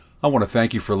I want to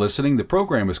thank you for listening. The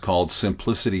program is called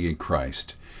Simplicity in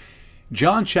Christ.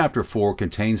 John chapter 4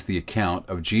 contains the account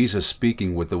of Jesus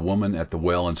speaking with the woman at the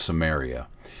well in Samaria.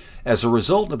 As a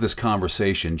result of this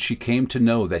conversation, she came to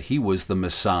know that he was the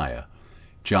Messiah.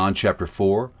 John chapter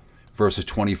 4, verses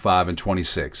 25 and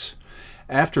 26.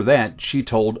 After that, she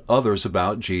told others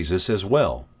about Jesus as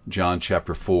well. John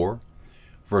chapter 4,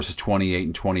 verses 28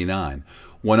 and 29.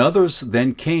 When others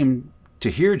then came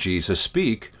to hear Jesus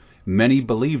speak, many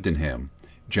believed in him.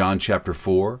 John chapter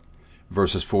 4,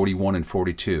 verses 41 and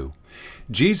 42.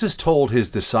 Jesus told his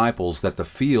disciples that the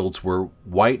fields were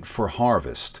white for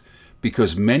harvest,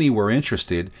 because many were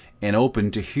interested and open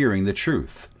to hearing the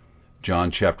truth. John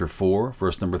chapter 4,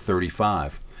 verse number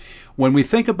 35. When we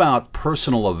think about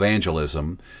personal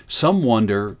evangelism, some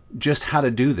wonder just how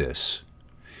to do this.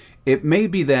 It may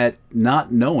be that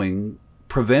not knowing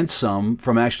prevents some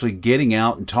from actually getting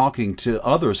out and talking to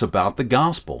others about the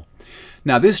gospel.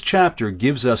 Now, this chapter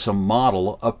gives us a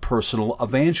model of personal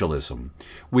evangelism.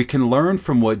 We can learn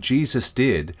from what Jesus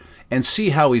did and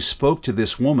see how he spoke to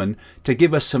this woman to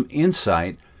give us some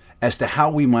insight as to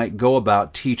how we might go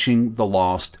about teaching the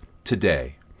lost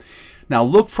today. Now,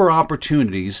 look for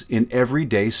opportunities in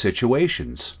everyday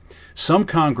situations. Some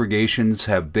congregations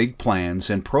have big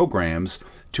plans and programs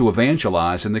to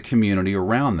evangelize in the community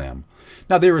around them.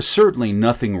 Now, there is certainly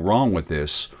nothing wrong with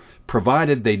this,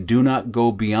 provided they do not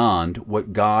go beyond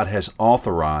what God has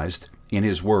authorized in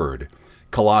his word.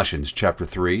 Colossians chapter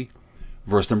 3,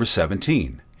 verse number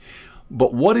 17.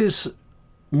 But what is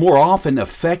more often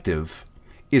effective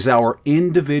is our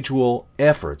individual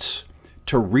efforts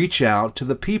to reach out to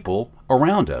the people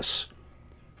around us.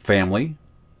 Family,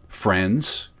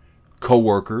 friends,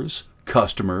 co-workers,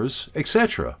 customers,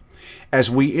 etc. As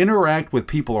we interact with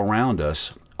people around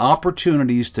us,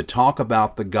 opportunities to talk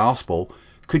about the gospel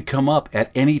could come up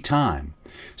at any time.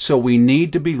 So we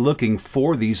need to be looking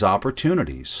for these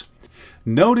opportunities.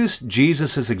 Notice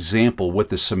Jesus' example with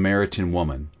the Samaritan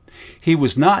woman. He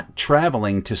was not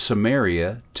traveling to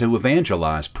Samaria to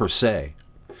evangelize per se.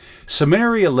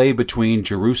 Samaria lay between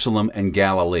Jerusalem and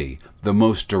Galilee, the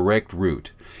most direct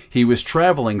route. He was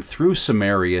traveling through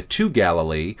Samaria to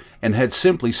Galilee and had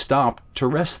simply stopped to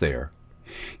rest there.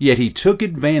 Yet he took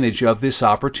advantage of this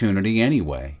opportunity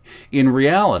anyway. In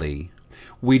reality,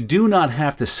 we do not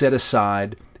have to set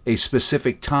aside a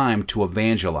specific time to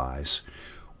evangelize.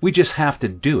 We just have to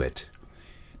do it.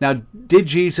 Now, did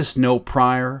Jesus know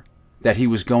prior that he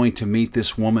was going to meet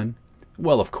this woman?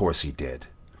 Well, of course he did.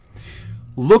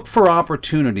 Look for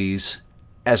opportunities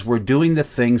as we're doing the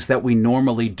things that we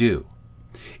normally do.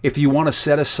 If you want to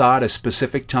set aside a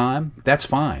specific time, that's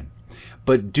fine.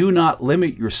 But do not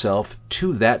limit yourself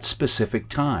to that specific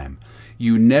time.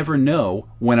 You never know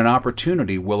when an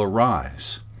opportunity will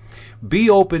arise. Be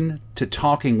open to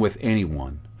talking with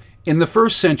anyone. In the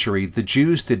first century, the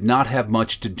Jews did not have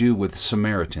much to do with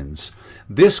Samaritans.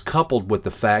 This, coupled with the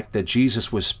fact that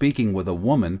Jesus was speaking with a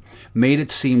woman, made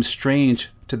it seem strange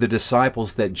to the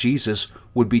disciples that Jesus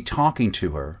would be talking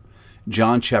to her.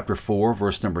 John chapter 4,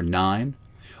 verse number 9.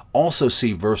 Also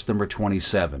see verse number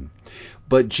 27.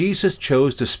 But Jesus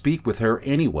chose to speak with her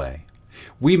anyway.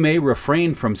 We may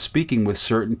refrain from speaking with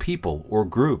certain people or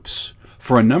groups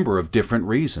for a number of different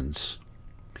reasons.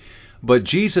 But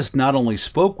Jesus not only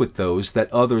spoke with those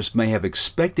that others may have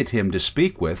expected him to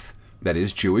speak with, that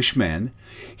is, Jewish men,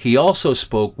 he also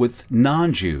spoke with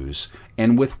non-Jews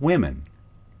and with women.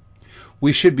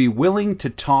 We should be willing to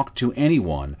talk to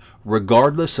anyone,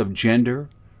 regardless of gender,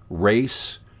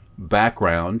 race,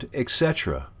 background,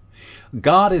 etc.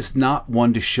 God is not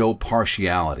one to show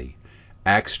partiality.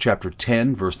 Acts chapter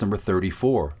 10, verse number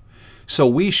 34. So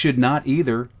we should not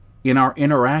either in our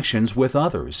interactions with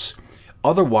others.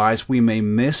 Otherwise, we may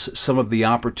miss some of the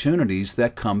opportunities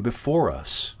that come before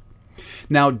us.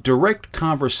 Now, direct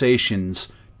conversations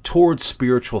towards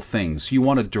spiritual things. You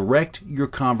want to direct your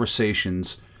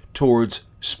conversations towards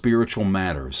spiritual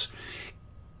matters.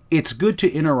 It's good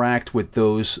to interact with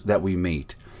those that we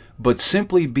meet, but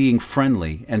simply being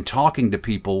friendly and talking to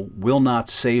people will not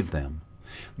save them.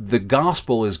 The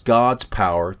gospel is God's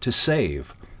power to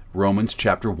save. Romans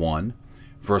chapter 1,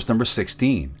 verse number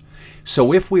 16.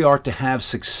 So if we are to have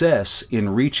success in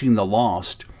reaching the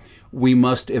lost, we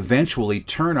must eventually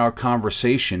turn our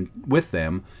conversation with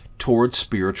them towards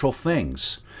spiritual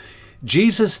things.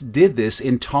 Jesus did this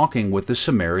in talking with the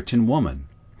Samaritan woman.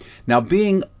 Now,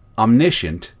 being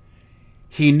omniscient,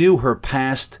 he knew her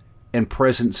past and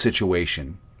present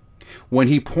situation. When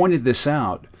he pointed this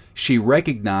out, she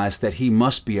recognized that he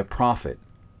must be a prophet.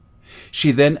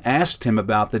 She then asked him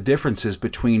about the differences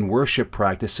between worship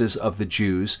practices of the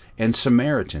Jews and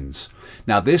Samaritans.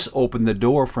 Now this opened the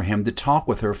door for him to talk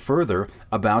with her further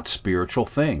about spiritual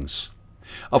things.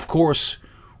 Of course,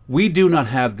 we do not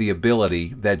have the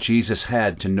ability that Jesus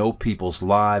had to know people's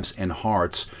lives and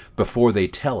hearts before they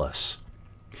tell us.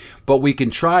 But we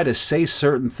can try to say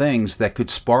certain things that could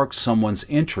spark someone's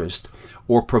interest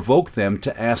or provoke them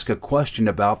to ask a question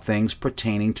about things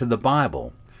pertaining to the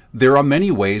Bible. There are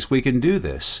many ways we can do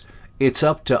this. It's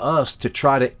up to us to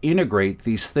try to integrate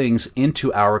these things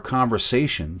into our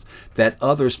conversations that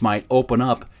others might open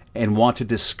up and want to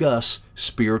discuss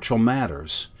spiritual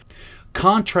matters.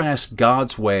 Contrast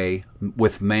God's way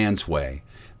with man's way.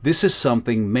 This is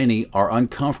something many are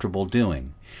uncomfortable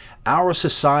doing. Our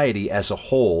society as a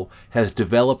whole has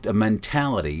developed a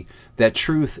mentality that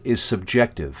truth is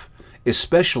subjective,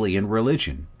 especially in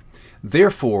religion.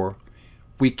 Therefore,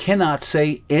 we cannot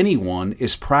say anyone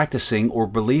is practicing or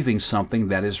believing something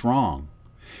that is wrong.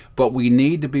 But we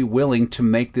need to be willing to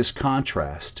make this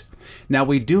contrast. Now,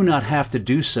 we do not have to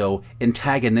do so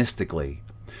antagonistically.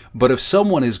 But if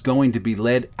someone is going to be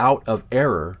led out of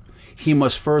error, he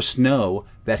must first know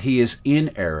that he is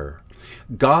in error.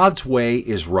 God's way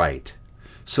is right,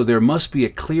 so there must be a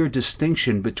clear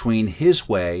distinction between His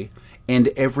way and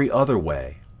every other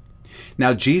way.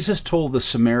 Now Jesus told the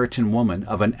Samaritan woman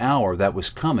of an hour that was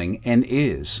coming and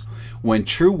is, when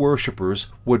true worshipers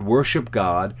would worship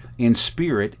God in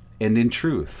spirit and in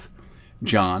truth.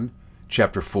 John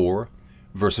chapter 4,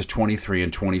 verses 23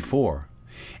 and 24.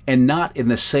 And not in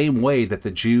the same way that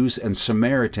the Jews and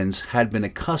Samaritans had been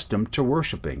accustomed to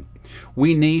worshiping.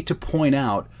 We need to point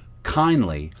out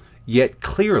kindly, yet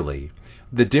clearly,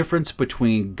 the difference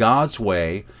between God's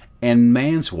way and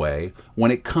man's way when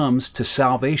it comes to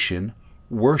salvation,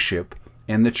 worship,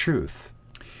 and the truth.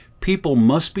 People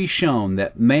must be shown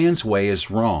that man's way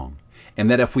is wrong, and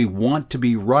that if we want to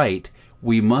be right,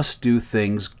 we must do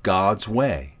things God's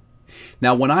way.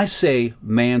 Now, when I say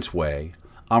man's way,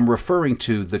 I'm referring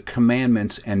to the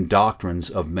commandments and doctrines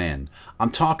of men.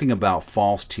 I'm talking about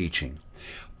false teaching.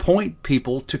 Point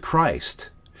people to Christ.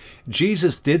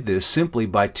 Jesus did this simply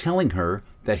by telling her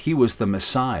that He was the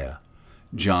Messiah.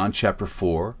 John chapter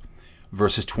 4,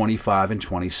 verses 25 and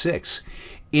 26.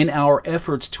 In our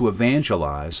efforts to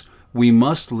evangelize, we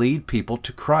must lead people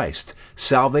to Christ.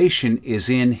 Salvation is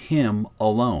in Him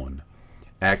alone.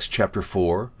 Acts chapter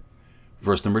 4,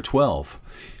 verse number 12.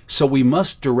 So we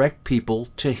must direct people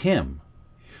to Him.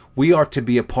 We are to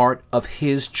be a part of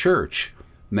His church.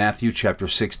 Matthew chapter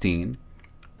 16,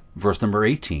 verse number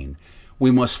 18. We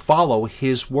must follow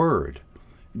His word.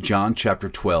 John chapter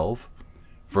 12,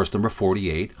 verse number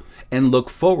 48, and look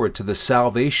forward to the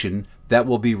salvation that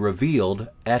will be revealed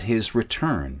at His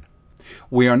return.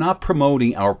 We are not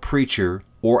promoting our preacher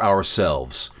or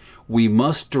ourselves. We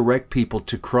must direct people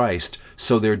to Christ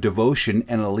so their devotion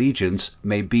and allegiance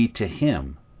may be to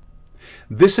Him.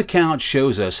 This account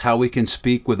shows us how we can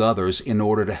speak with others in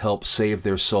order to help save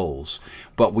their souls.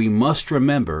 But we must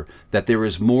remember that there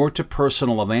is more to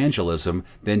personal evangelism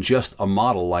than just a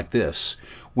model like this.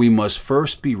 We must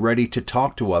first be ready to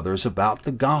talk to others about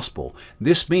the gospel.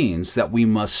 This means that we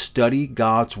must study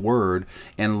God's Word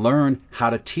and learn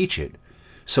how to teach it,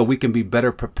 so we can be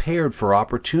better prepared for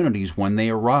opportunities when they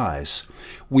arise.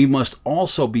 We must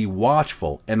also be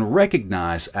watchful and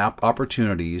recognize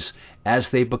opportunities as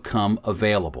they become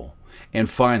available. And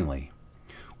finally,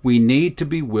 we need to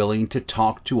be willing to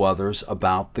talk to others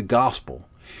about the gospel.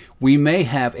 We may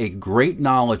have a great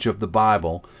knowledge of the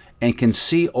Bible and can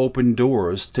see open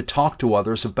doors to talk to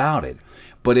others about it,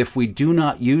 but if we do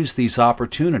not use these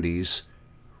opportunities,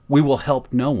 we will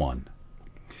help no one.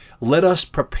 Let us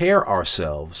prepare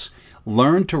ourselves,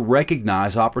 learn to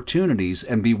recognize opportunities,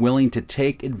 and be willing to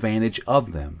take advantage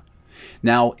of them.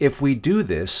 Now, if we do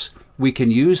this, we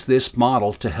can use this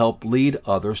model to help lead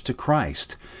others to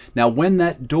Christ. Now, when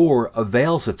that door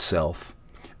avails itself,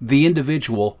 the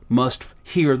individual must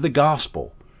hear the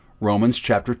gospel. Romans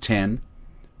chapter 10,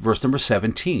 verse number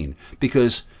 17,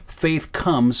 because faith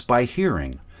comes by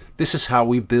hearing. This is how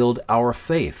we build our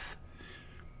faith.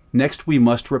 Next, we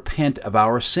must repent of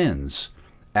our sins.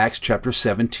 Acts chapter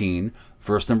 17,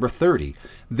 verse number 30.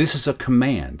 This is a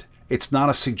command. It's not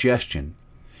a suggestion.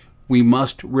 We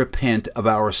must repent of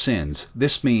our sins.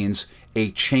 This means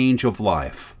a change of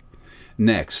life.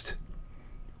 Next,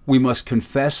 we must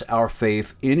confess our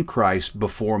faith in Christ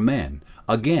before men.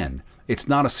 Again, it's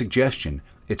not a suggestion.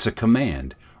 It's a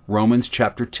command. Romans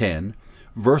chapter 10,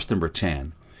 verse number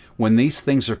 10. When these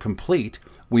things are complete,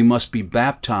 we must be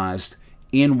baptized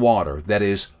in water, that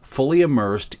is, fully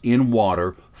immersed in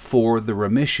water for the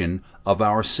remission of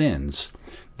our sins.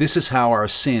 This is how our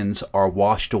sins are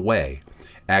washed away.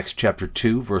 Acts chapter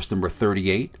 2, verse number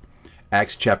 38.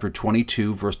 Acts chapter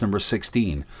 22, verse number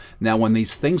 16. Now when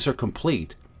these things are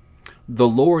complete, the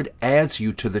Lord adds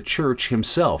you to the church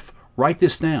himself. Write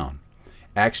this down.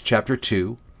 Acts chapter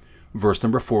 2, verse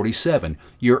number 47.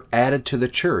 You're added to the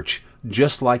church,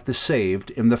 just like the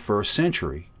saved in the first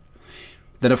century.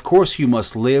 Then of course you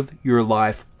must live your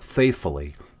life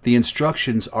faithfully. The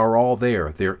instructions are all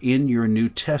there. They're in your New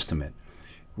Testament.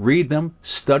 Read them,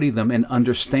 study them, and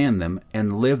understand them,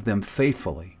 and live them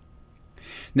faithfully.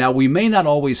 Now, we may not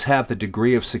always have the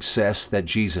degree of success that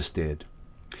Jesus did,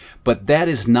 but that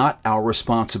is not our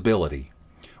responsibility.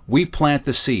 We plant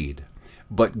the seed,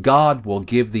 but God will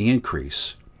give the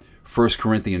increase. 1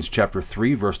 Corinthians chapter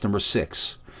 3, verse number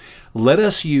 6. Let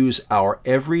us use our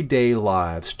everyday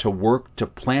lives to work to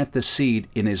plant the seed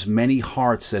in as many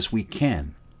hearts as we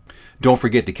can. Don't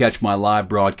forget to catch my live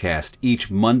broadcast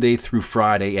each Monday through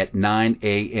Friday at 9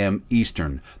 a.m.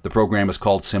 Eastern. The program is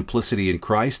called Simplicity in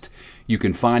Christ. You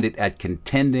can find it at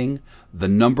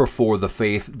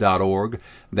contending4thefaith.org.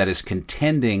 That is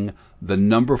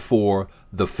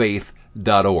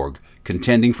contending4thefaith.org.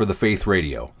 Contending for the Faith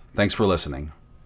Radio. Thanks for listening.